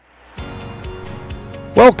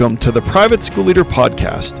Welcome to the Private School Leader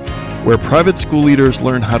Podcast, where private school leaders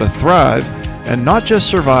learn how to thrive and not just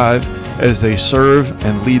survive as they serve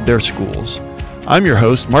and lead their schools. I'm your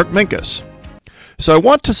host, Mark Minkus. So I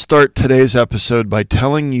want to start today's episode by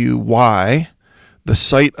telling you why the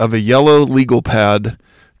sight of a yellow legal pad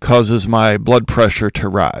causes my blood pressure to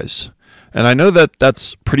rise. And I know that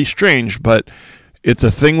that's pretty strange, but it's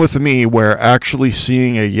a thing with me where actually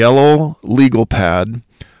seeing a yellow legal pad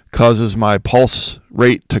causes my pulse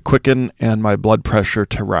rate to quicken and my blood pressure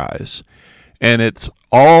to rise. And it's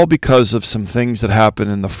all because of some things that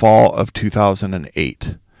happened in the fall of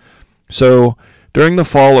 2008. So during the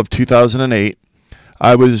fall of 2008,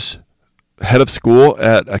 I was head of school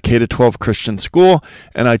at a K-12 Christian school,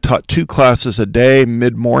 and I taught 2 classes a day.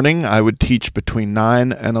 Mid-morning, I would teach between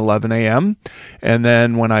 9 and 11 a.m. And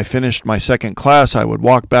then when I finished my second class, I would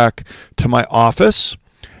walk back to my office,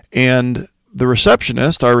 and the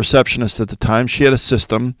receptionist, our receptionist at the time, she had a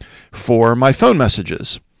system for my phone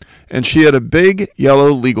messages. And she had a big yellow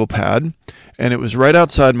legal pad, and it was right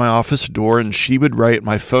outside my office door, and she would write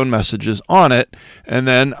my phone messages on it, and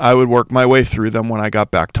then I would work my way through them when I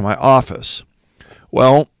got back to my office.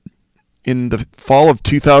 Well, in the fall of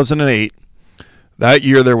 2008, that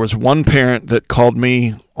year there was one parent that called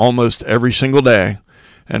me almost every single day,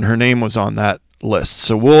 and her name was on that list.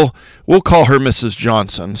 So we'll call her Mrs.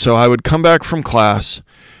 Johnson. So I would come back from class,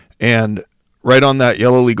 and right on that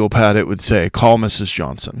yellow legal pad it would say, "Call Mrs.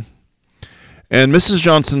 Johnson." And Mrs.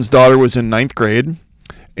 Johnson's daughter was in 9th grade,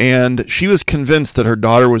 and she was convinced that her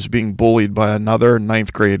daughter was being bullied by another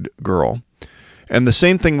 9th grade girl. And the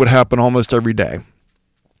same thing would happen almost every day.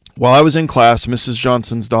 While I was in class, Mrs.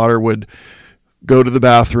 Johnson's daughter would go to the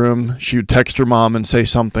bathroom. She would text her mom and say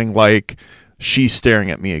something like, "She's staring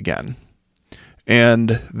at me again."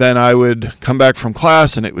 And then I would come back from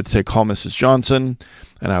class and it would say, "Call Mrs. Johnson."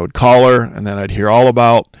 And I would call her, and then I'd hear all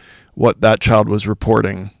about what that child was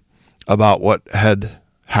reporting about what had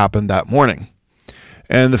happened that morning.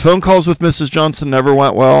 And the phone calls with Mrs. Johnson never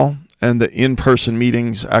went well, and the in-person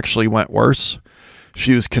meetings actually went worse.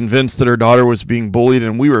 She was convinced that her daughter was being bullied,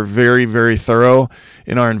 and we were very, very thorough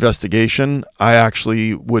in our investigation. I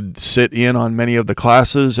actually would sit in on many of the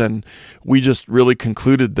classes, and we just really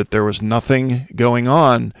concluded that there was nothing going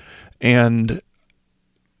on. And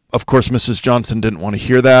of course, Mrs. Johnson didn't want to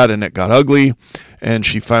hear that, and it got ugly, and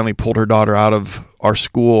she finally pulled her daughter out of our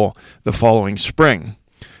school the following spring.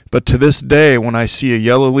 But to this day, when I see a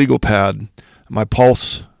yellow legal pad, my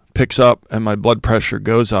pulse picks up and my blood pressure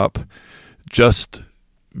goes up. Just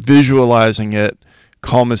visualizing it,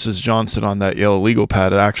 "Call Mrs. Johnson" on that yellow legal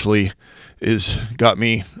pad, it actually got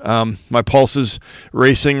me, my pulse is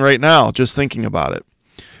racing right now, just thinking about it.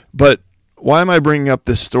 But why am I bringing up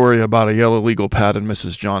this story about a yellow legal pad and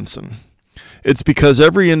Mrs. Johnson? It's because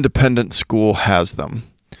every independent school has them.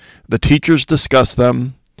 The teachers discuss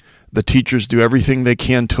them. The teachers do everything they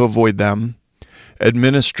can to avoid them.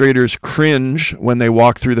 Administrators cringe when they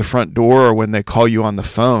walk through the front door or when they call you on the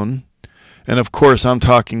phone. And of course, I'm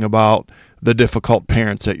talking about the difficult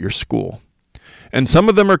parents at your school. And some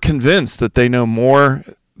of them are convinced that they know more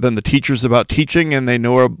than the teachers about teaching, and they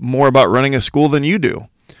know more about running a school than you do.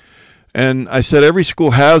 And I said every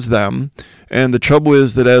school has them, and the trouble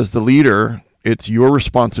is that as the leader, it's your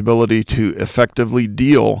responsibility to effectively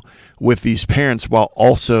deal with these parents while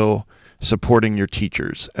also supporting your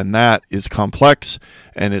teachers. And that is complex,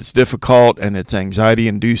 and it's difficult, and it's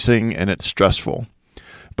anxiety-inducing, and it's stressful.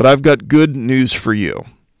 But I've got good news for you.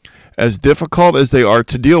 As difficult as they are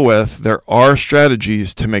to deal with, there are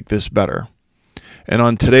strategies to make this better. And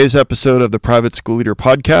on today's episode of the Private School Leader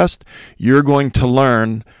Podcast, you're going to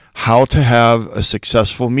learn how to have a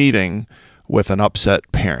successful meeting with an upset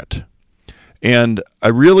parent. And I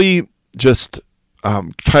really just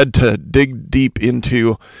tried to dig deep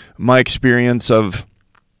into my experience of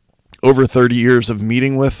over 30 years of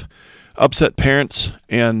meeting with upset parents,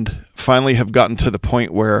 and finally have gotten to the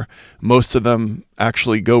point where most of them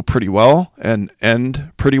actually go pretty well and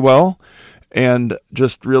end pretty well, and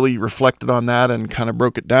just really reflected on that and kind of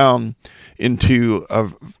broke it down into a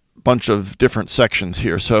bunch of different sections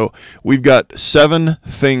here. So we've got 7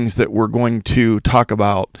 things that we're going to talk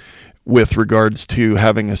about with regards to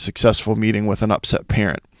having a successful meeting with an upset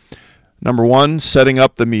parent. Number 1, setting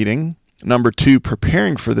up the meeting. Number 2,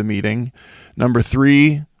 preparing for the meeting. Number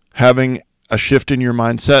 3, having a shift in your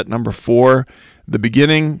mindset. Number 4, the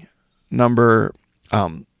beginning. Number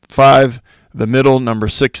 5, the middle. Number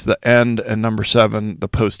 6, the end. And number 7, the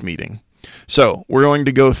post-meeting. So we're going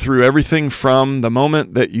to go through everything from the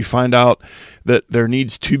moment that you find out that there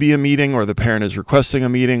needs to be a meeting or the parent is requesting a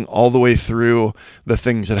meeting, all the way through the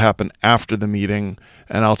things that happen after the meeting,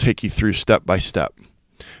 and I'll take you through step by step.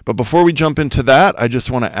 But before we jump into that, I just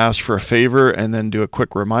want to ask for a favor and then do a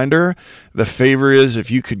quick reminder. The favor is if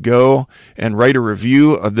you could go and write a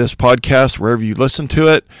review of this podcast wherever you listen to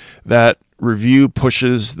it. That review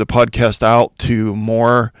pushes the podcast out to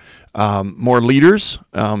more leaders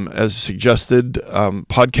as suggested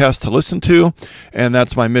podcast to listen to. And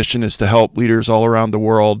that's my mission, is to help leaders all around the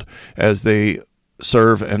world as they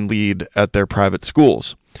serve and lead at their private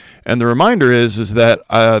schools. And the reminder is that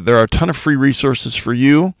there are a ton of free resources for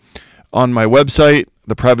you on my website,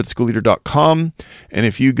 theprivateschoolleader.com. And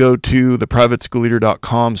if you go to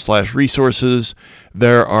theprivateschoolleader.com/resources,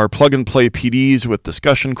 there are plug and play PDs with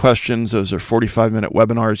discussion questions. Those are 45-minute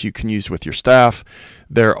webinars you can use with your staff.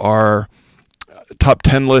 There are top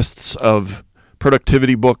 10 lists of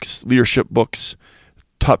productivity books, leadership books,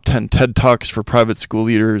 top 10 TED Talks for private school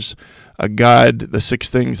leaders, a guide, the 6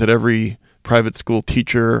 things that every private school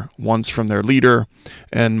teacher wants from their leader,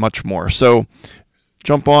 and much more. So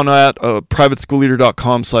jump on at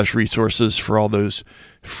privateschoolleader.com/resources for all those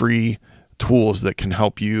free tools that can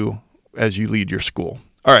help you as you lead your school.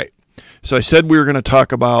 All right. So I said we were going to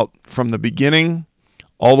talk about from the beginning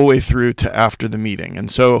all the way through to after the meeting. And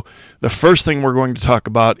so the first thing we're going to talk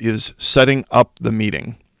about is setting up the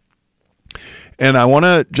meeting. And I want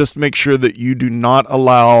to just make sure that you do not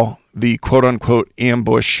allow the quote-unquote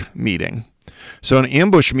ambush meeting. So an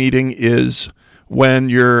ambush meeting is when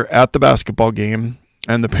you're at the basketball game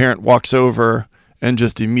and the parent walks over and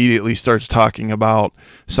just immediately starts talking about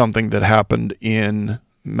something that happened in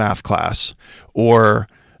math class, or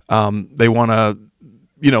they want to,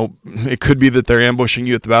 it could be that they're ambushing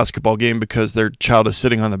you at the basketball game because their child is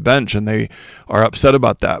sitting on the bench and they are upset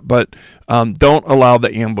about that. But don't allow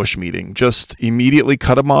the ambush meeting. Just immediately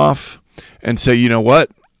cut them off and say, you know what,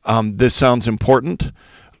 this sounds important.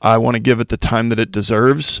 I want to give it the time that it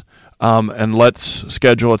deserves, and let's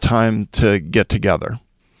schedule a time to get together.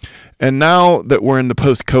 And now that we're in the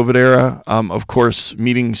post-COVID era, of course,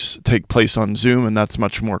 meetings take place on Zoom, and that's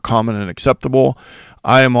much more common and acceptable.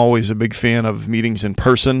 I am always a big fan of meetings in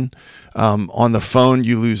person. On the phone,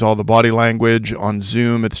 you lose all the body language. On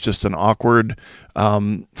Zoom, it's just an awkward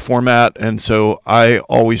format. And so I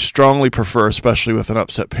always strongly prefer, especially with an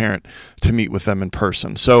upset parent, to meet with them in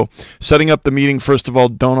person. So setting up the meeting, first of all,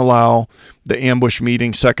 don't allow the ambush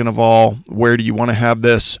meeting. Second of all, where do you want to have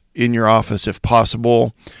this? In your office, if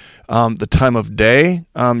possible. The time of day,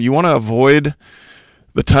 you want to avoid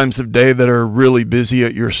the times of day that are really busy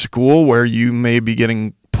at your school, where you may be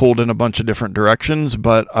getting pulled in a bunch of different directions,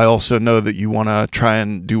 but I also know that you want to try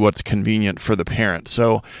and do what's convenient for the parent.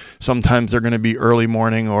 So sometimes they're going to be early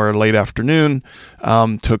morning or late afternoon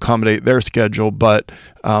to accommodate their schedule, but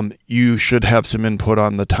you should have some input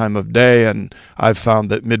on the time of day. And I've found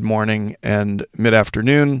that mid-morning and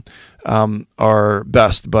mid-afternoon are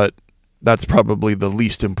best, but that's probably the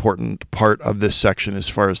least important part of this section as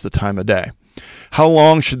far as the time of day. How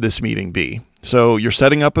long should this meeting be? So you're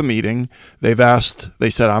setting up a meeting. They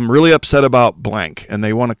said, I'm really upset about blank, and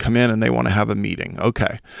they want to come in and they want to have a meeting.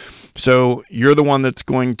 Okay. So you're the one that's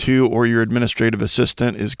going to, or your administrative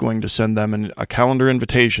assistant is going to send them a calendar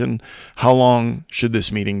invitation. How long should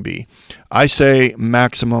this meeting be? I say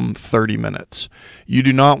maximum 30 minutes. You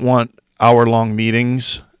do not want hour-long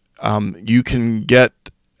meetings. You can get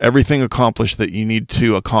everything accomplished that you need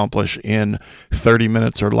to accomplish in 30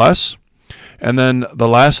 minutes or less. And then the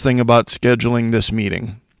last thing about scheduling this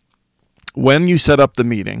meeting, when you set up the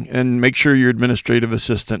meeting, and make sure your administrative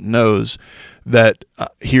assistant knows that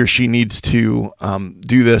he or she needs to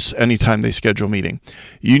do this anytime they schedule a meeting,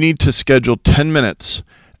 you need to schedule 10 minutes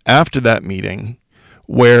after that meeting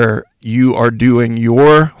where you are doing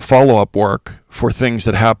your follow-up work for things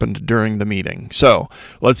that happened during the meeting. So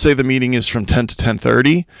let's say the meeting is from 10 to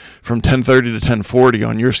 10:30. From 10:30 to 10:40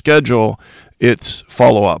 on your schedule, it's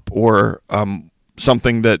follow-up or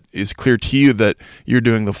something that is clear to you that you're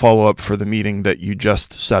doing the follow-up for the meeting that you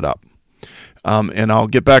just set up. And I'll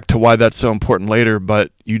get back to why that's so important later,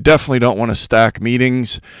 but you definitely don't want to stack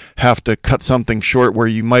meetings, have to cut something short where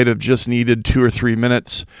you might have just needed 2 or 3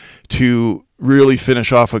 minutes to really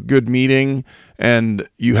finish off a good meeting, and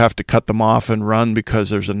you have to cut them off and run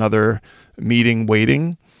because there's another meeting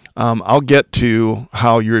waiting. I'll get to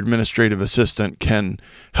how your administrative assistant can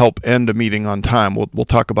help end a meeting on time. We'll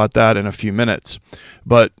talk about that in a few minutes.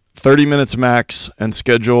 But 30 minutes max, and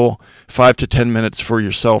schedule 5 to 10 minutes for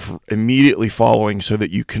yourself immediately following so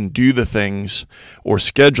that you can do the things or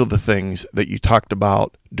schedule the things that you talked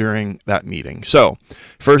about during that meeting. So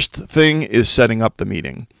first thing is setting up the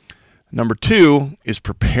meeting. Number 2 is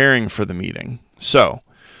preparing for the meeting. So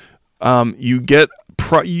you get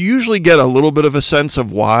you usually get a little bit of a sense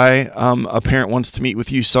of why a parent wants to meet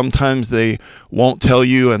with you. Sometimes they won't tell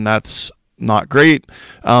you, and that's not great.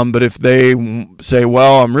 But if they say,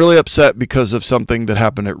 well, I'm really upset because of something that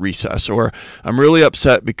happened at recess, or I'm really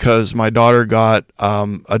upset because my daughter got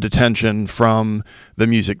a detention from the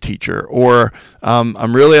music teacher, or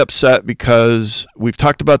I'm really upset because we've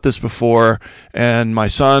talked about this before and my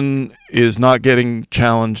son is not getting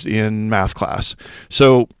challenged in math class.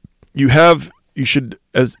 So you should,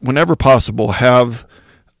 as whenever possible, have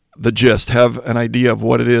the gist, have an idea of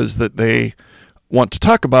what it is that they want to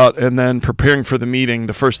talk about, and then preparing for the meeting,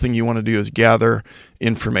 the first thing you want to do is gather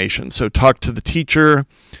information. So talk to the teacher,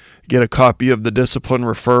 get a copy of the discipline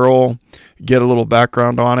referral, get a little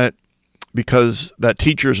background on it, because that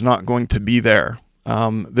teacher is not going to be there.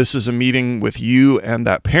 This is a meeting with you and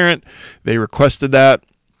that parent. They requested that.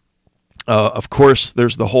 Of course,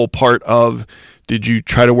 there's the whole part of, did you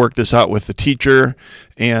try to work this out with the teacher?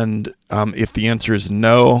 And if the answer is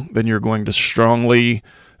no, then you're going to strongly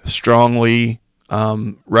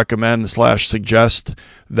recommend / suggest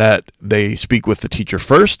that they speak with the teacher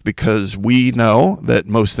first, because we know that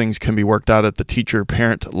most things can be worked out at the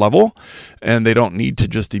teacher-parent level, and they don't need to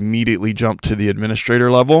just immediately jump to the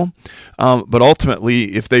administrator level. But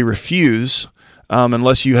ultimately, if they refuse,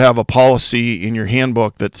 unless you have a policy in your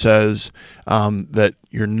handbook that says that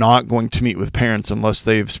you're not going to meet with parents unless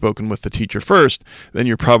they've spoken with the teacher first, then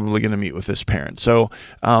you're probably going to meet with this parent. So,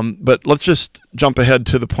 but let's just jump ahead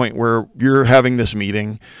to the point where you're having this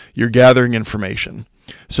meeting, you're gathering information.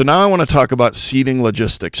 So now I want to talk about seating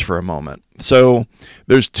logistics for a moment. So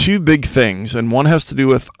there's two big things, and one has to do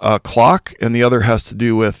with a clock and the other has to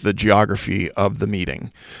do with the geography of the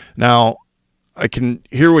meeting. Now, I can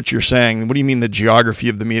hear what you're saying. What do you mean the geography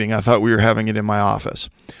of the meeting? I thought we were having it in my office.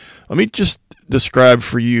 Let me just describe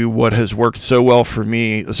for you what has worked so well for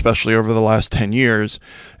me, especially over the last 10 years,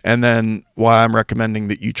 and then why I'm recommending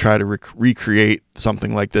that you try to recreate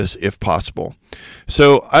something like this if possible.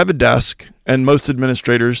 So I have a desk, and most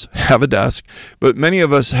administrators have a desk, but many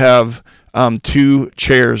of us have two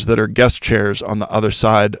chairs that are guest chairs on the other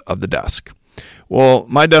side of the desk. Well,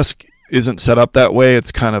 my desk isn't set up that way.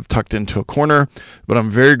 It's kind of tucked into a corner, but I'm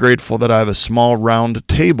very grateful that I have a small round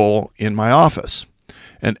table in my office.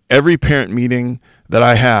 And every parent meeting that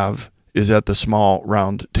I have is at the small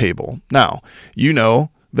round table. Now, you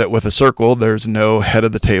know that with a circle, there's no head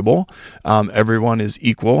of the table. Everyone is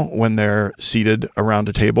equal when they're seated around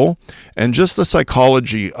a table. And just the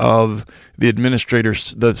psychology of the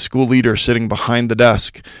administrators, the school leader sitting behind the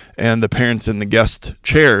desk, and the parents in the guest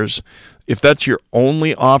chairs, if that's your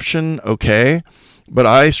only option, okay. But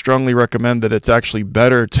I strongly recommend that it's actually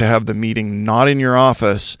better to have the meeting not in your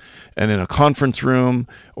office and in a conference room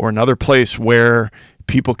or another place where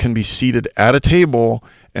people can be seated at a table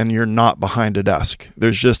and you're not behind a desk.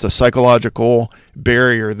 There's just a psychological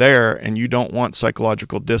barrier there, and you don't want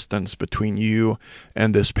psychological distance between you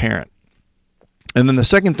and this parent. And then the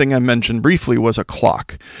second thing I mentioned briefly was a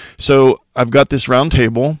clock. So I've got this round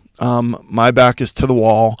table. My back is to the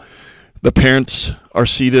wall. The parents are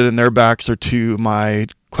seated and their backs are to my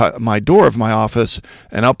door of my office,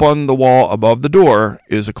 and up on the wall above the door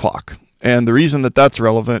is a clock. And the reason that that's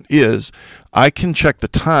relevant is I can check the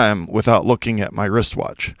time without looking at my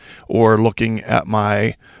wristwatch or looking at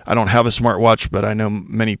I don't have a smartwatch, but I know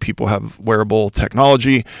many people have wearable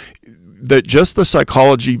technology. That just the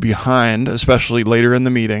psychology behind, especially later in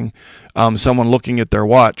the meeting, someone looking at their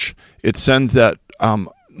watch, it sends that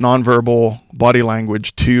nonverbal body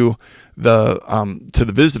language to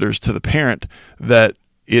the visitors, to the parent, that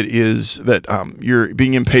it is that you're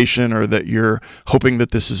being impatient, or that you're hoping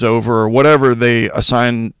that this is over, or whatever they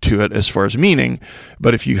assign to it as far as meaning.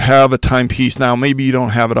 But if you have a timepiece, now maybe you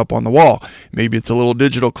don't have it up on the wall, maybe it's a little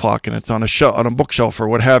digital clock and it's on a bookshelf or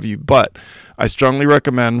what have you. But I strongly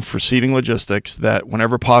recommend for seating logistics that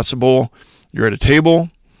whenever possible, you're at a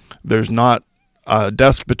table, there's not a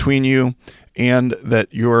desk between you, and that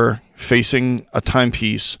you're facing a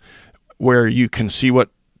timepiece where you can see what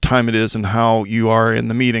time it is and how you are in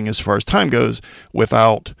the meeting as far as time goes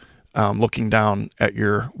without looking down at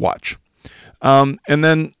your watch. And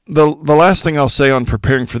then the last thing I'll say on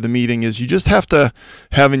preparing for the meeting is you just have to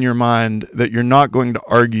have in your mind that you're not going to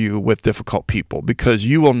argue with difficult people, because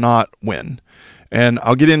you will not win. And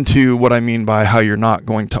I'll get into what I mean by how you're not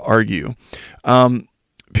going to argue.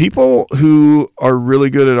 People who are really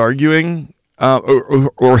good at arguing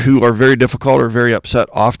or who are very difficult or very upset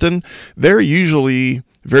often, they're usually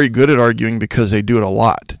very good at arguing because they do it a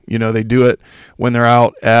lot. You know, they do it when they're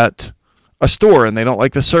out at a store and they don't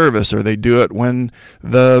like the service, or they do it when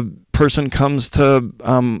the person comes to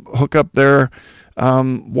hook up their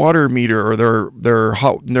water meter or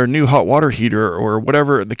their new hot water heater or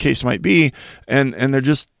whatever the case might be, and they're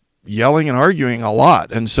just yelling and arguing a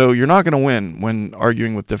lot. And so you're not going to win when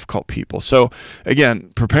arguing with difficult people. So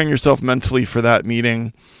again, preparing yourself mentally for that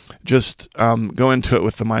meeting, just go into it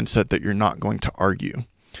with the mindset that you're not going to argue.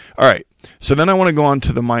 All right. So then I want to go on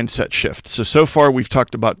to the mindset shift. So far we've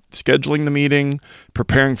talked about scheduling the meeting,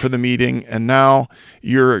 preparing for the meeting, and now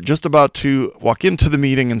you're just about to walk into the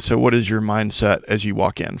meeting. And so what is your mindset as you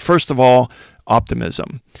walk in? First of all,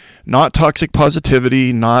 optimism, not toxic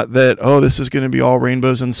positivity, not that, oh, this is going to be all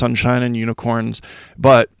rainbows and sunshine and unicorns,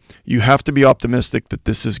 but you have to be optimistic that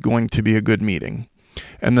this is going to be a good meeting.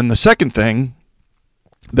 And then the second thing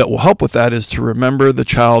that will help with that is to remember the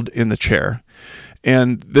child in the chair.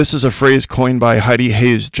 And this is a phrase coined by Heidi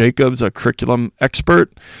Hayes Jacobs, a curriculum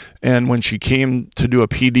expert. And when she came to do a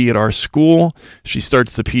PD at our school, she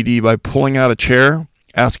starts the PD by pulling out a chair,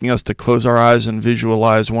 asking us to close our eyes and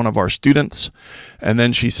visualize one of our students. And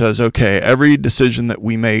then she says, okay, every decision that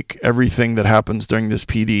we make, everything that happens during this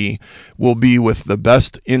PD will be with the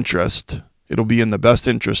best interest. It'll be in the best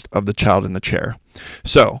interest of the child in the chair.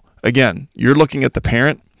 So again, you're looking at the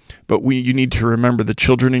parent, but you need to remember the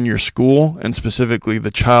children in your school and specifically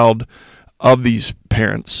the child of these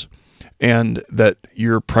parents, and that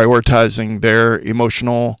you're prioritizing their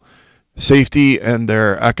emotional safety and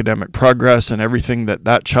their academic progress and everything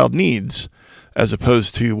that child needs, as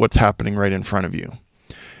opposed to what's happening right in front of you.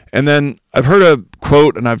 And then I've heard a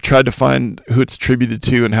quote, and I've tried to find who it's attributed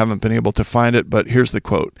to and haven't been able to find it, but here's the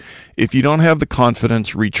quote. If you don't have the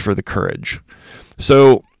confidence, reach for the courage.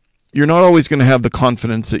 So you're not always going to have the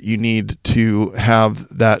confidence that you need to have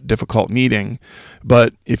that difficult meeting,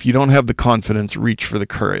 but if you don't have the confidence, reach for the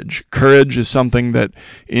courage. Courage is something that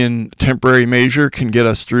in temporary measure can get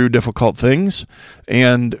us through difficult things,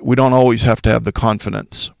 and we don't always have to have the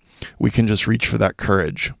confidence. We can just reach for that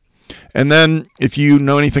courage. And then if you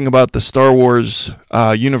know anything about the Star Wars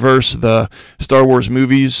universe, the Star Wars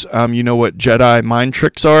movies, you know what Jedi mind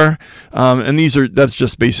tricks are. And that's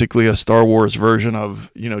just basically a Star Wars version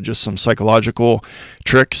of, just some psychological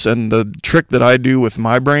tricks. And the trick that I do with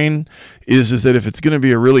my brain is that if it's going to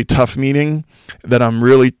be a really tough meeting that I'm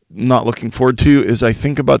really not looking forward to, is I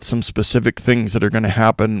think about some specific things that are going to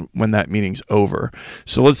happen when that meeting's over.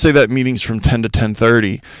 So let's say that meeting's from 10 to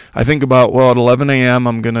 10:30. I think about, well, at 11 a.m.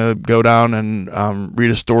 I'm going to go down and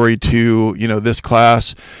read a story to, this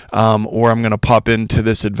class, or I'm going to pop into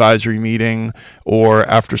this advisory meeting, or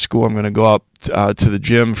after school I'm going to go up to the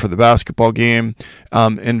gym for the basketball game,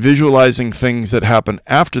 and visualizing things that happen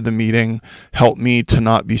after the meeting help me to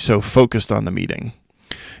not be so focused on the meeting.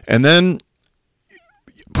 And then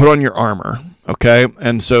put on your armor. Okay.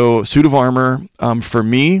 And so suit of armor, for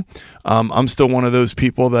me, I'm still one of those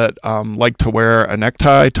people that like to wear a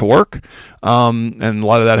necktie to work. And a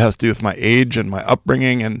lot of that has to do with my age and my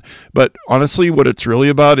upbringing. But honestly, what it's really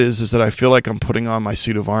about is that I feel like I'm putting on my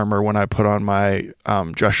suit of armor when I put on my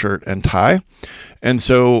dress shirt and tie. And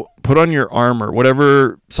so put on your armor,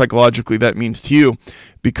 whatever psychologically that means to you,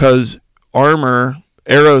 because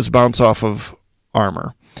arrows bounce off of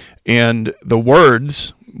armor. And the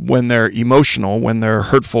words, when they're emotional, when they're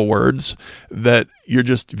hurtful words, that you're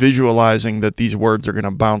just visualizing that these words are going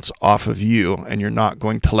to bounce off of you, and you're not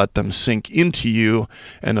going to let them sink into you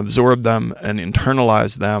and absorb them and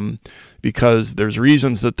internalize them, because there's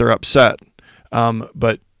reasons that they're upset.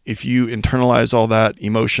 But if you internalize all that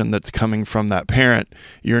emotion that's coming from that parent,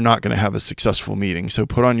 you're not going to have a successful meeting. So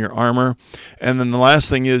put on your armor. And then the last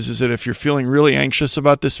thing is that if you're feeling really anxious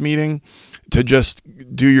about this meeting, to just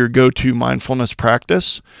do your go-to mindfulness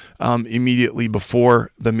practice immediately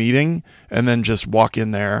before the meeting, and then just walk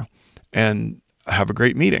in there and have a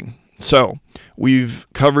great meeting. So we've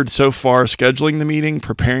covered so far scheduling the meeting,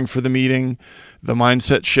 preparing for the meeting, the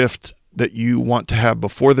mindset shift that you want to have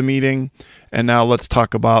before the meeting. And now let's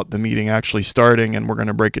talk about the meeting actually starting, and we're going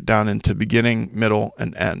to break it down into beginning, middle,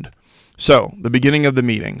 and end. So the beginning of the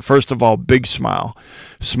meeting, first of all, big smile.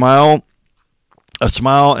 A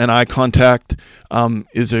smile and eye contact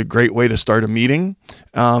is a great way to start a meeting,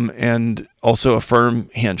 and also a firm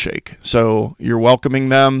handshake. So you're welcoming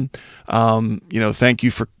them. Thank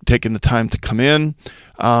you for taking the time to come in,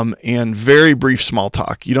 and very brief small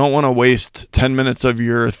talk. You don't want to waste 10 minutes of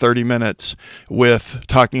your 30 minutes with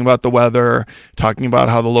talking about the weather, talking about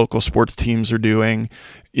how the local sports teams are doing.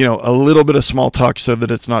 A little bit of small talk so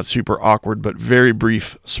that it's not super awkward, but very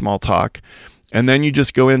brief small talk. And then you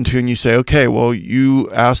just go into and you say, okay, well, you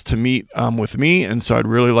asked to meet with me, and so I'd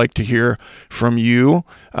really like to hear from you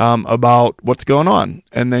about what's going on.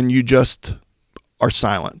 And then you just are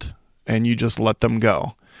silent, and you just let them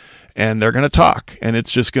go. And they're going to talk, and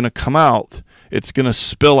it's just going to come out It's going to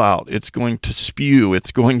spill out. It's going to spew.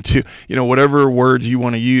 It's going to, whatever words you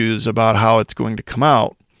want to use about how it's going to come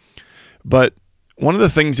out. But one of the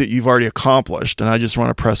things that you've already accomplished, and I just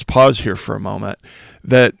want to press pause here for a moment,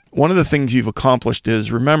 that one of the things you've accomplished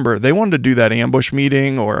is, remember, they wanted to do that ambush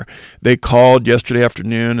meeting, or they called yesterday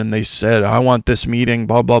afternoon and they said, I want this meeting,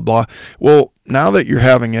 blah, blah, blah. Well, now that you're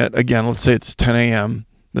having it, again, let's say it's 10 a.m.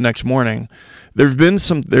 the next morning, there's been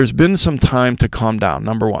some time to calm down,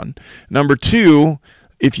 number one. Number two,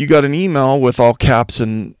 if you got an email with all caps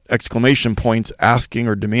and exclamation points asking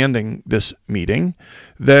or demanding this meeting,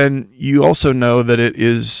 then you also know that it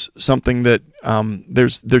is something that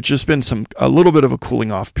there's just been a little bit of a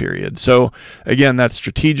cooling off period. So again, that's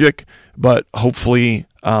strategic, but hopefully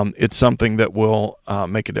it's something that will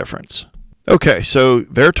make a difference. Okay, so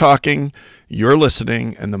they're talking, you're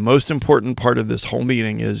listening, and the most important part of this whole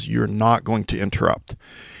meeting is you're not going to interrupt.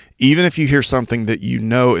 Even if you hear something that you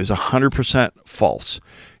know is 100% false,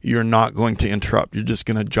 you're not going to interrupt. You're just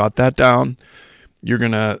going to jot that down. You're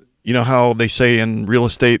going to, how they say in real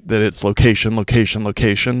estate that it's location, location,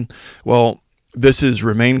 location. Well, this is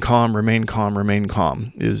remain calm, remain calm, remain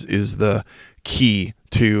calm is the key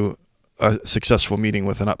to a successful meeting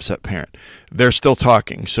with an upset parent. They're still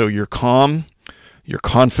talking. So you're calm, you're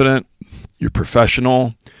confident, you're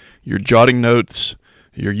professional, you're jotting notes,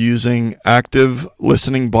 you're using active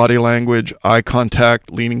listening body language, eye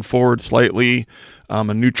contact, leaning forward slightly,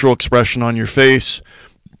 a neutral expression on your face,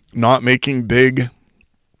 not making big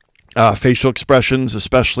facial expressions,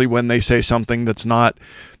 especially when they say something that's not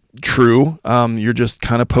true. You're just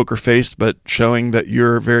kind of poker faced, but showing that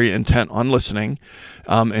you're very intent on listening,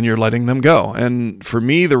 and you're letting them go. And for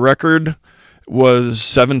me, the record was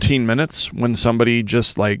 17 minutes when somebody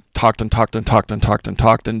just talked and talked and talked and talked and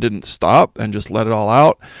talked and didn't stop and just let it all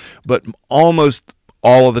out. But almost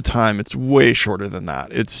all of the time, it's way shorter than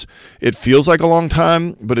that. It feels like a long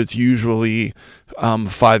time, but it's usually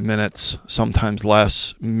 5 minutes, sometimes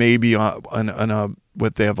less. Maybe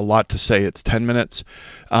what they have a lot to say, it's 10 minutes.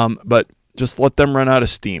 But just let them run out of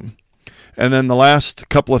steam. And then the last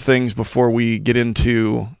couple of things before we get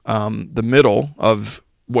into the middle of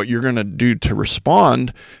what you're going to do to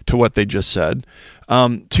respond to what they just said.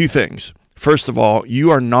 Two things. First of all, you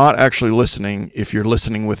are not actually listening if you're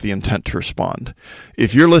listening with the intent to respond.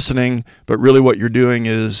 If you're listening, but really what you're doing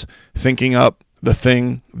is thinking up the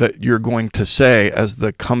thing that you're going to say as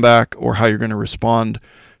the comeback or how you're going to respond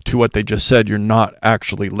to what they just said, you're not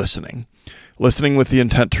actually listening. Listening with the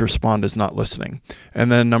intent to respond is not listening.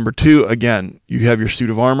 And then number two, again, you have your suit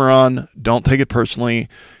of armor on. Don't take it personally.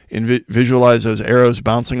 Visualize those arrows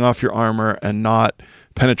bouncing off your armor and not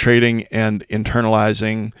penetrating and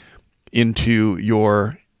internalizing into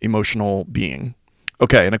your emotional being.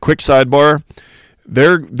 Okay, and a quick sidebar.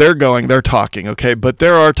 They're talking, okay? But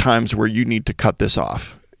there are times where you need to cut this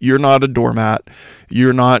off. You're not a doormat.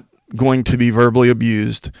 You're not going to be verbally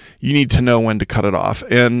abused. You need to know when to cut it off.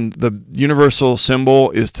 And the universal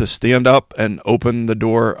symbol is to stand up and open the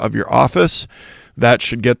door of your office. That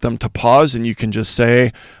should get them to pause, and you can just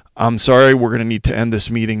say, I'm sorry, we're going to need to end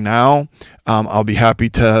this meeting now. I'll be happy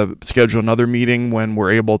to schedule another meeting when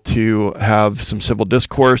we're able to have some civil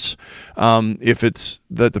discourse. If it's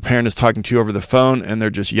that the parent is talking to you over the phone and they're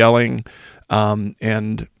just yelling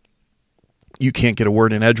and you can't get a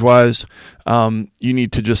word in edgewise, you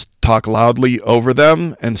need to just talk loudly over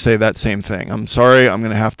them and say that same thing. I'm sorry, I'm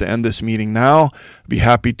going to have to end this meeting now. Be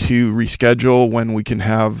happy to reschedule when we can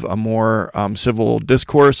have a more civil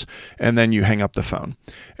discourse, and then you hang up the phone.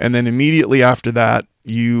 And then immediately after that,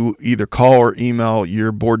 you either call or email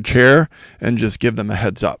your board chair and just give them a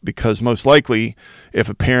heads up, because most likely if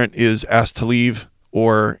a parent is asked to leave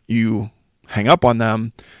or you hang up on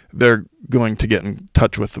them, they're going to get in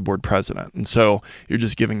touch with the board president. And so you're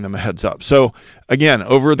just giving them a heads up. So again,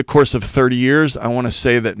 over the course of 30 years, I want to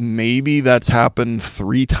say that maybe that's happened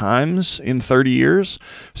 3 times in 30 years.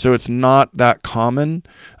 So it's not that common.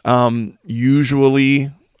 Usually,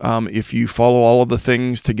 if you follow all of the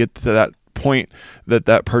things to get to that point,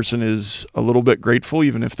 that person is a little bit grateful,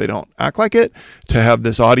 even if they don't act like it, to have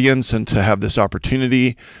this audience and to have this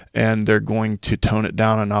opportunity, and they're going to tone it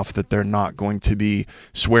down enough that they're not going to be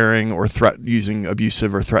swearing or using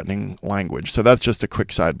abusive or threatening language. So that's just a quick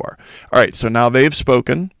sidebar. All right, so now they've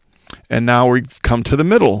spoken, and now we've come to the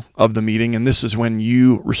middle of the meeting, and this is when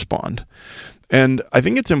you respond. And I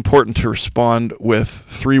think it's important to respond with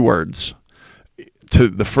 3 words. To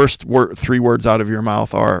the first 3 words out of your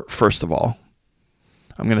mouth are, first of all.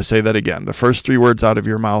 I'm going to say that again. The first 3 words out of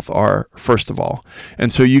your mouth are, first of all. And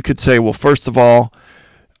so you could say, well, first of all,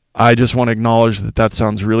 I just want to acknowledge that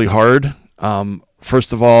sounds really hard.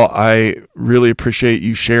 first of all, I really appreciate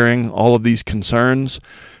you sharing all of these concerns,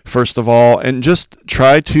 first of all, and just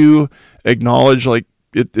try to acknowledge, like,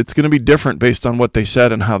 it's going to be different based on what they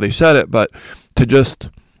said and how they said it, but to just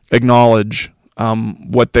acknowledge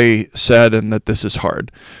what they said and that this is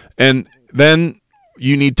hard. And then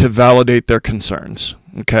you need to validate their concerns,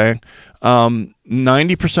 okay?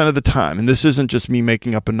 90% of the time, and this isn't just me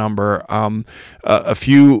making up a number, a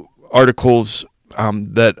few articles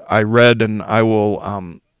that I read, and I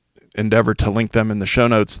will endeavor to link them in the show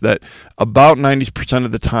notes, that about 90%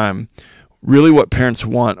 of the time, really what parents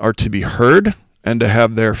want are to be heard and to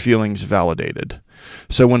have their feelings validated.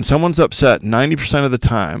 So when someone's upset, 90% of the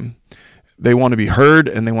time, they want to be heard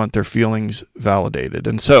and they want their feelings validated.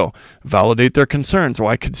 And so validate their concerns. Well,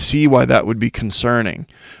 I could see why that would be concerning.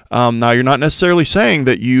 Now, you're not necessarily saying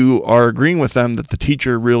that you are agreeing with them that the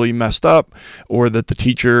teacher really messed up, or that the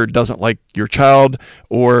teacher doesn't like your child,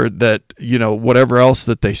 or that, whatever else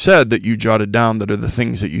that they said that you jotted down that are the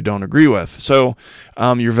things that you don't agree with. So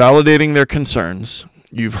you're validating their concerns.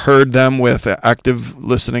 You've heard them with active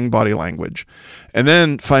listening body language. And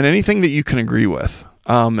then find anything that you can agree with.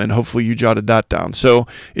 And hopefully you jotted that down. So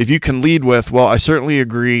if you can lead with, well, I certainly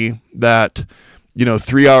agree that,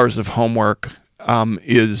 3 hours of homework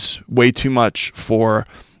is way too much for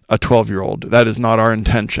a 12-year-old. That is not our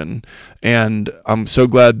intention. And I'm so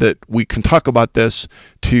glad that we can talk about this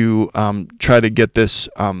to try to get this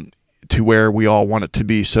to where we all want it to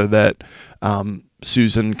be, so that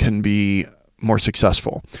Susan can be more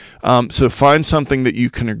successful. So find something that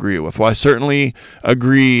you can agree with. Well, I certainly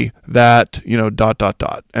agree that, ...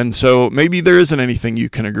 And so maybe there isn't anything you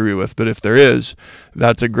can agree with, but if there is,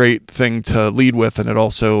 that's a great thing to lead with, and it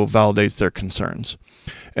also validates their concerns.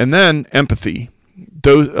 And then empathy,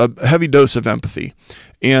 a heavy dose of empathy.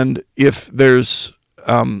 And if there's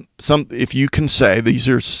if you can say, these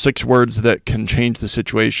are 6 words that can change the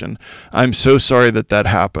situation. I'm so sorry that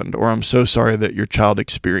happened, or I'm so sorry that your child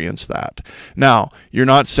experienced that. Now, you're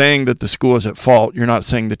not saying that the school is at fault. You're not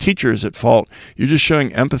saying the teacher is at fault. You're just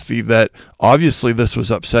showing empathy that obviously this was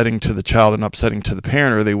upsetting to the child and upsetting to the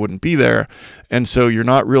parent, or they wouldn't be there. And so you're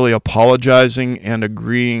not really apologizing and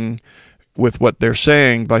agreeing with what they're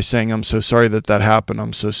saying by saying, I'm so sorry that happened.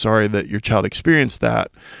 I'm so sorry that your child experienced that.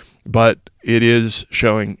 But it is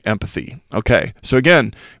showing empathy. Okay, so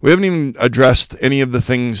again, we haven't even addressed any of the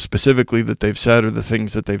things specifically that they've said, or the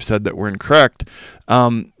things that they've said that were incorrect,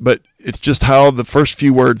 but it's just how the first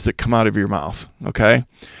few words that come out of your mouth, okay?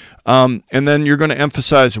 And then you're going to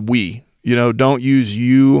emphasize we. Don't use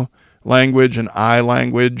you language and I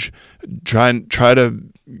language. Try to,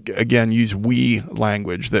 again, use we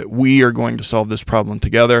language, that we are going to solve this problem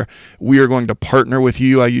together. We are going to partner with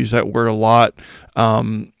you. I use that word a lot.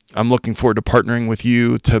 I'm looking forward to partnering with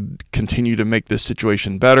you to continue to make this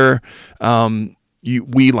situation better.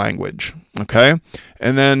 We language, okay?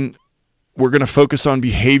 And then we're going to focus on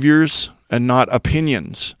behaviors and not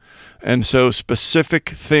opinions. And so specific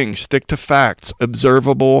things, stick to facts,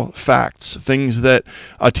 observable facts, things that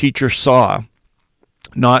a teacher saw.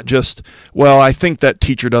 Not just, well, I think that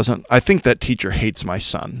teacher hates my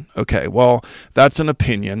son. Okay, well, that's an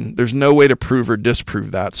opinion. There's no way to prove or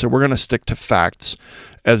disprove that. So we're going to stick to facts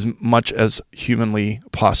as much as humanly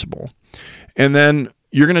possible. And then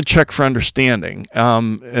you're going to check for understanding.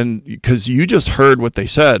 And because you just heard what they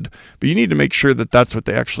said, but you need to make sure that that's what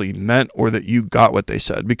they actually meant, or that you got what they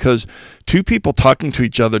said. Because 2 people talking to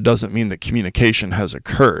each other doesn't mean that communication has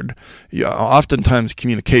occurred. Oftentimes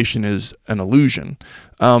communication is an illusion.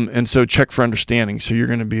 And so check for understanding. So you're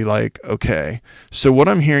going to be like, okay, so what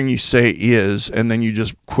I'm hearing you say is, and then you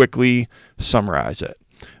just quickly summarize it.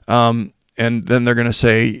 And then they're going to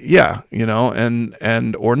say, yeah,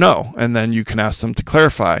 and or no. And then you can ask them to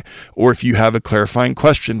clarify. Or if you have a clarifying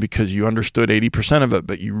question because you understood 80% of it,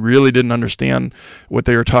 but you really didn't understand what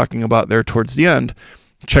they were talking about there towards the end,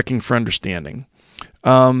 checking for understanding.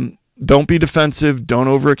 Don't be defensive. Don't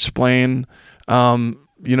over-explain.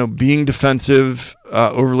 Being defensive,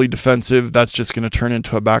 overly defensive, that's just going to turn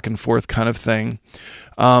into a back and forth kind of thing.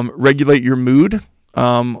 Regulate your mood.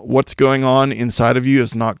 What's going on inside of you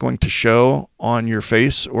is not going to show on your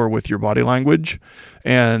face or with your body language.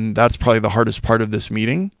 And that's probably the hardest part of this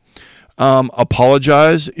meeting.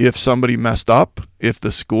 Apologize if somebody messed up, if the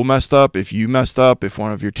school messed up, if you messed up, if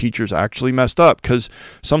one of your teachers actually messed up, because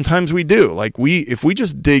sometimes we do. If we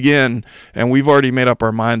just dig in and we've already made up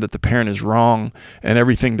our mind that the parent is wrong and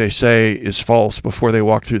everything they say is false before they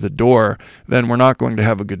walk through the door, then we're not going to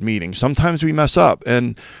have a good meeting. Sometimes we mess up,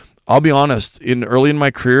 and I'll be honest, early in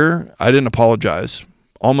my career, I didn't apologize.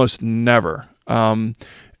 Almost never.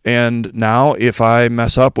 And now if I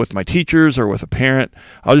mess up with my teachers or with a parent,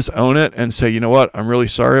 I'll just own it and say, you know what, I'm really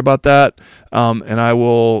sorry about that. And I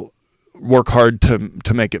will work hard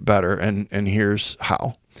to make it better. And here's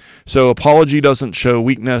how. So apology doesn't show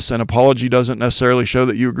weakness, and apology doesn't necessarily show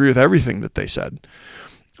that you agree with everything that they said.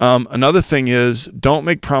 Another thing is, don't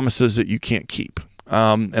make promises that you can't keep.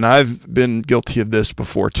 And I've been guilty of this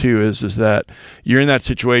before too, is that you're in that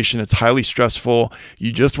situation. It's highly stressful.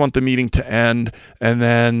 You just want the meeting to end. And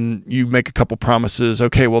then you make a couple promises.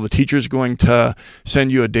 Okay, well, the teacher's going to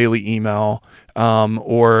send you a daily email,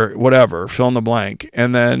 or whatever, fill in the blank.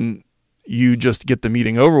 And then you just get the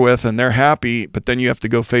meeting over with and they're happy, but then you have to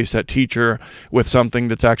go face that teacher with something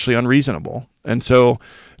that's actually unreasonable. And so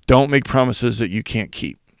don't make promises that you can't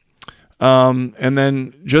keep. And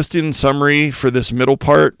then just in summary for this middle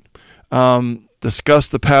part, discuss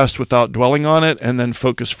the past without dwelling on it, and then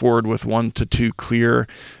focus forward with 1 to 2 clear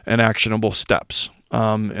and actionable steps.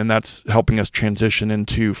 And that's helping us transition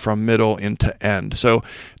from middle into end. So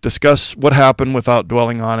discuss what happened without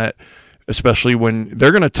dwelling on it, especially when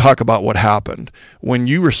they're going to talk about what happened. When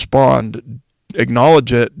you respond,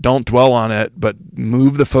 acknowledge it, don't dwell on it, but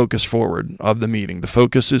move the focus forward of the meeting. The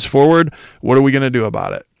focus is forward. What are we going to do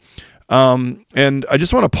about it? And I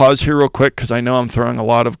just want to pause here real quick because I know I'm throwing a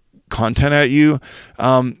lot of content at you.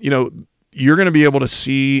 You're going to be able to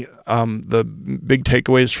see the big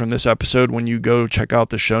takeaways from this episode when you go check out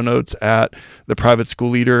the show notes at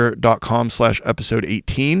theprivateschoolleader.com/episode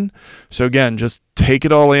 18. So again, just take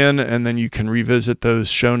it all in, and then you can revisit those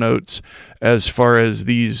show notes as far as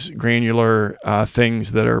these granular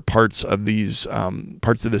things that are parts of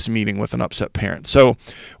this meeting with an upset parent. So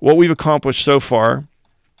what we've accomplished so far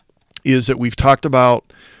is that we've talked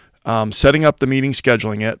about setting up the meeting,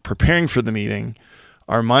 scheduling it, preparing for the meeting,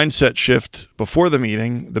 our mindset shift before the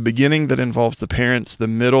meeting, the beginning that involves the parents, the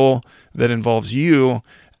middle that involves you,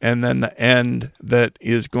 and then the end that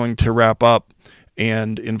is going to wrap up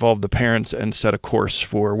and involve the parents and set a course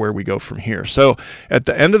for where we go from here. So at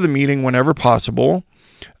the end of the meeting, whenever possible,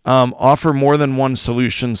 offer more than one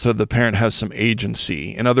solution so the parent has some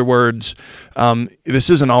agency. In other words, this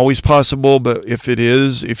isn't always possible, but if it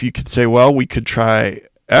is, if you could say, well, we could try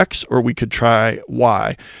X or we could try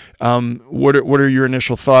Y. What are your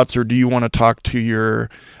initial thoughts, or do you want to talk to your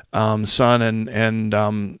son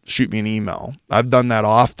and shoot me an email? I've done that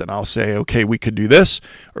often. I'll say, okay, we could do this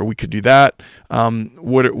or we could do that.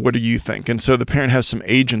 What do you think? And so the parent has some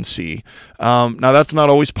agency. Now that's not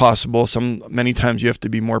always possible. Many times you have to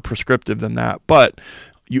be more prescriptive than that, but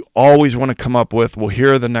you always want to come up with, well,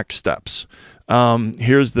 here are the next steps.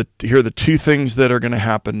 Here are the 2 things that are going to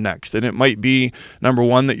happen next. And it might be, number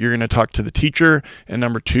 1, that you're going to talk to the teacher, and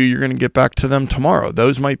number 2, you're going to get back to them tomorrow.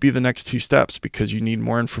 Those might be the next 2 steps because you need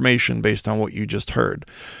more information based on what you just heard.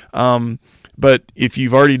 But if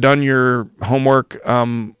you've already done your homework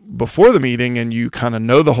before the meeting and you kind of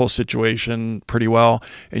know the whole situation pretty well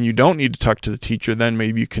and you don't need to talk to the teacher, then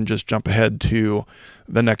maybe you can just jump ahead to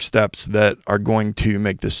the next steps that are going to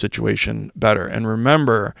make this situation better. And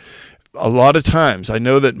remember, a lot of times, I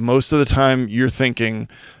know that most of the time you're thinking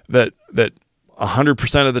that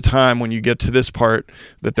 100% of the time when you get to this part,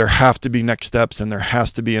 that there have to be next steps and there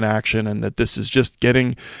has to be an action, and that this is just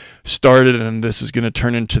getting started and this is going to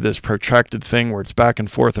turn into this protracted thing where it's back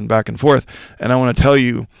and forth and back and forth. And I want to tell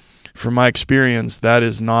you, from my experience, that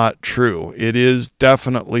is not true. It is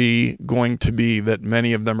definitely going to be that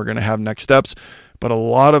many of them are going to have next steps, but a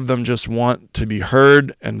lot of them just want to be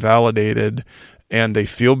heard and validated, and they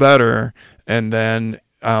feel better, and then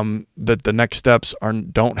that the next steps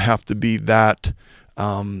don't have to be that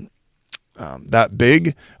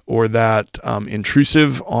big or that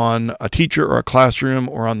intrusive on a teacher or a classroom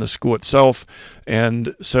or on the school itself.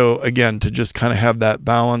 And so again, to just kind of have that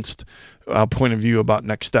balanced point of view about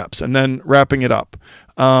next steps. And then wrapping it up,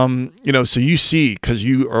 so you see, because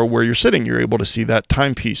you are where you're sitting, you're able to see that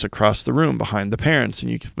timepiece across the room behind the parents,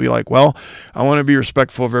 and you can be like, well, I want to be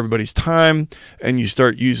respectful of everybody's time. And you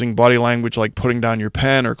start using body language like putting down your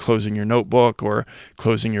pen or closing your notebook or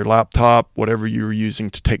closing your laptop, whatever you were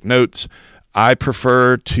using to take notes. I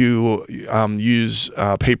prefer to use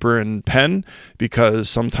paper and pen because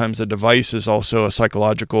sometimes a device is also a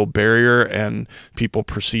psychological barrier, and people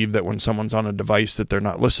perceive that when someone's on a device that they're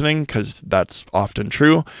not listening, because that's often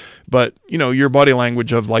true. But, your body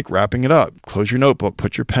language of like wrapping it up, close your notebook,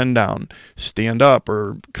 put your pen down, stand up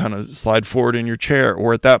or kind of slide forward in your chair,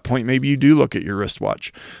 or at that point, maybe you do look at your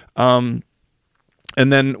wristwatch.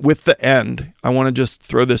 And then with the end, I want to just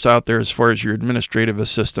throw this out there as far as your administrative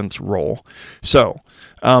assistant's role. So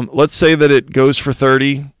let's say that it goes for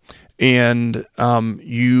 30 and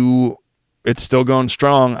you it's still going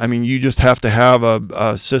strong. I mean, you just have to have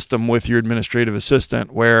a system with your administrative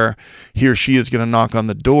assistant where he or she is going to knock on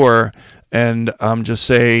the door and just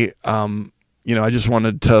say, I just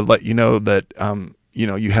wanted to let you know that,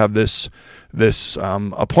 you have this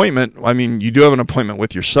appointment. I mean, you do have an appointment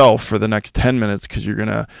with yourself for the next 10 minutes because you're going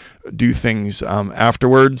to do things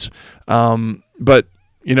afterwards. But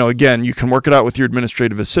again, you can work it out with your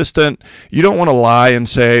administrative assistant. You don't want to lie and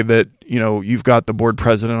say that, you've got the board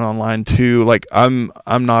president online too. Like I'm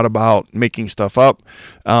not about making stuff up.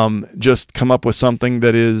 Just come up with something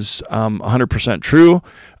that is 100% true.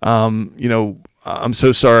 I'm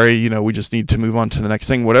so sorry, we just need to move on to the next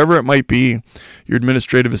thing. Whatever it might be, your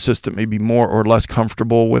administrative assistant may be more or less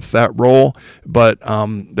comfortable with that role, but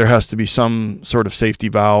there has to be some sort of safety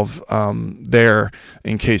valve there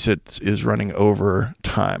in case it is running over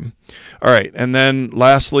time. All right, and then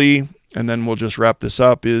lastly, and then we'll just wrap this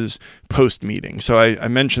up, is post-meeting. So I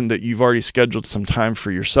mentioned that you've already scheduled some time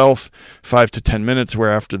for yourself, 5 to 10 minutes,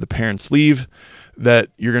 where after the parents leave, that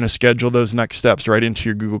you're going to schedule those next steps right into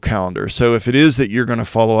your Google Calendar. So if it is that you're going to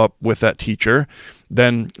follow up with that teacher,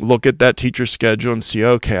 then look at that teacher's schedule and see,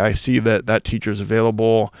 okay, I see that teacher is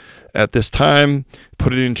available at this time,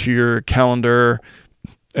 put it into your calendar.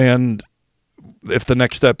 And if the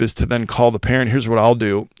next step is to then call the parent, here's what I'll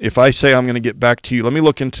do. If I say I'm going to get back to you, let me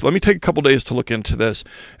take a couple days to look into this,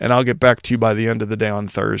 and I'll get back to you by the end of the day on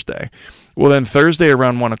Thursday. Well, then Thursday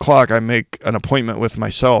around 1 o'clock, I make an appointment with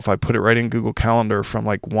myself. I put it right in Google Calendar from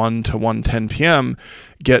like 1 to 1:10 p.m.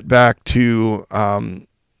 Get back to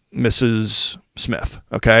Mrs. Smith,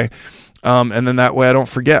 okay? And then that way I don't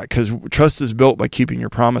forget, because trust is built by keeping your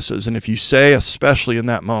promises. And if you say, especially in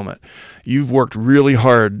that moment, you've worked really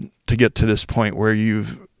hard to get to this point where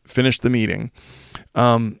you've finished the meeting,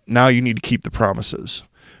 now you need to keep the promises.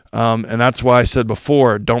 And that's why I said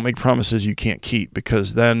before, don't make promises you can't keep,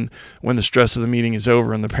 because then when the stress of the meeting is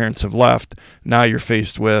over and the parents have left, now you're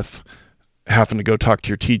faced with having to go talk to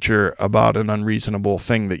your teacher about an unreasonable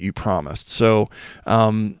thing that you promised. So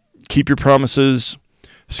keep your promises,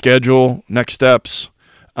 schedule next steps,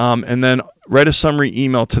 and then write a summary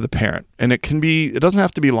email to the parent. And it doesn't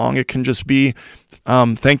have to be long. It can just be,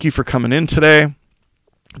 thank you for coming in today.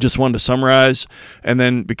 Just wanted to summarize. And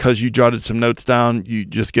then because you jotted some notes down, you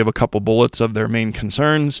just give a couple bullets of their main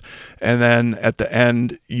concerns. And then at the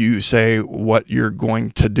end, you say what you're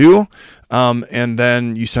going to do. And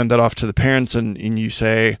then you send that off to the parents and you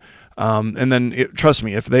say, and then trust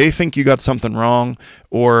me, if they think you got something wrong,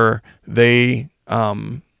 or they,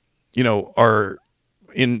 they're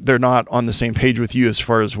not on the same page with you as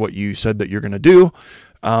far as what you said that you're going to do,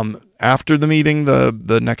 after the meeting,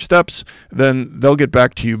 the next steps, then they'll get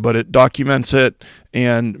back to you, but it documents it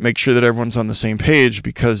and make sure that everyone's on the same page,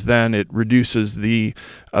 because then it reduces the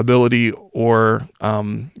ability or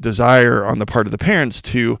desire on the part of the parents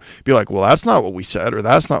to be like, well, that's not what we said, or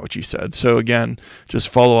that's not what you said. So again, just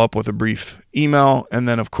follow up with a brief email, and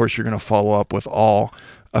then of course you're going to follow up with all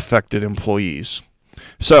affected employees.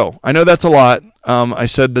 So I know that's a lot. I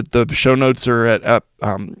said that the show notes are at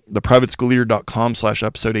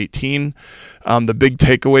theprivateschoolleader.com/episode 18. The big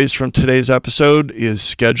takeaways from today's episode is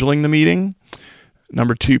scheduling the meeting.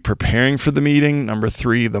 Number 2, preparing for the meeting. Number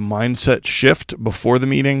 3, the mindset shift before the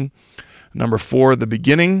meeting. Number 4, the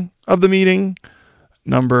beginning of the meeting.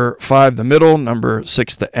 Number 5, the middle. Number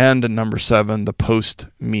 6, the end. And number 7, the post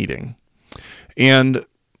meeting. And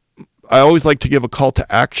I always like to give a call to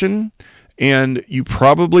action. And you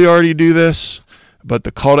probably already do this, but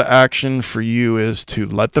the call to action for you is to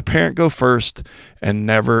let the parent go first and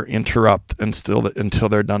never interrupt until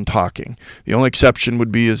they're done talking. The only exception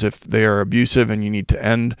would be is if they are abusive and you need to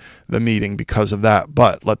end the meeting because of that.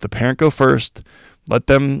 But let the parent go first. Let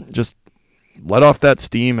them just let off that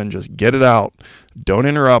steam and just get it out. Don't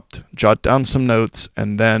interrupt. Jot down some notes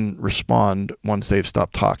and then respond once they've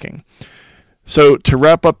stopped talking. So to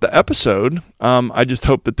wrap up the episode, I just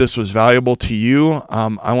hope that this was valuable to you.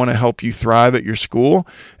 I want to help you thrive at your school.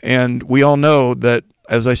 And we all know that,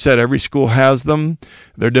 as I said, every school has them.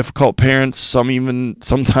 They're difficult parents.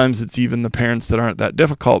 Sometimes it's even the parents that aren't that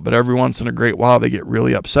difficult, but every once in a great while they get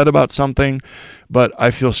really upset about something. But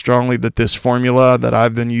I feel strongly that this formula that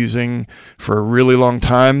I've been using for a really long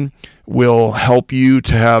time will help you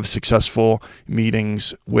to have successful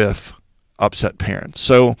meetings with upset parents.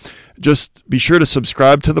 So just be sure to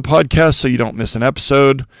subscribe to the podcast so you don't miss an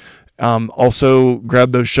episode. Also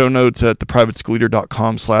grab those show notes at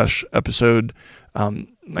theprivateschoolleader.com/episode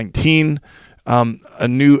 19. A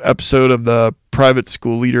new episode of the Private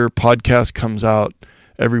School Leader podcast comes out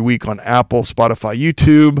every week on Apple, Spotify,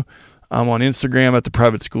 YouTube. I'm on Instagram at the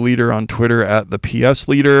Private School Leader, on Twitter at the PS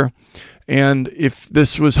Leader. And if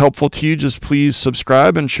this was helpful to you, just please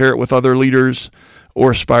subscribe and share it with other leaders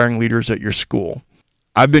or aspiring leaders at your school.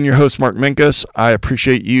 I've been your host, Mark Minkus. I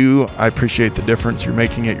appreciate you. I appreciate the difference you're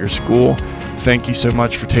making at your school. Thank you so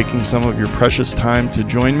much for taking some of your precious time to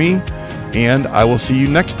join me. And I will see you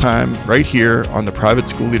next time right here on the Private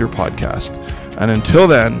School Leader Podcast. And until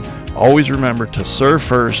then, always remember to serve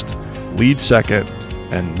first, lead second,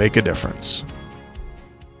 and make a difference.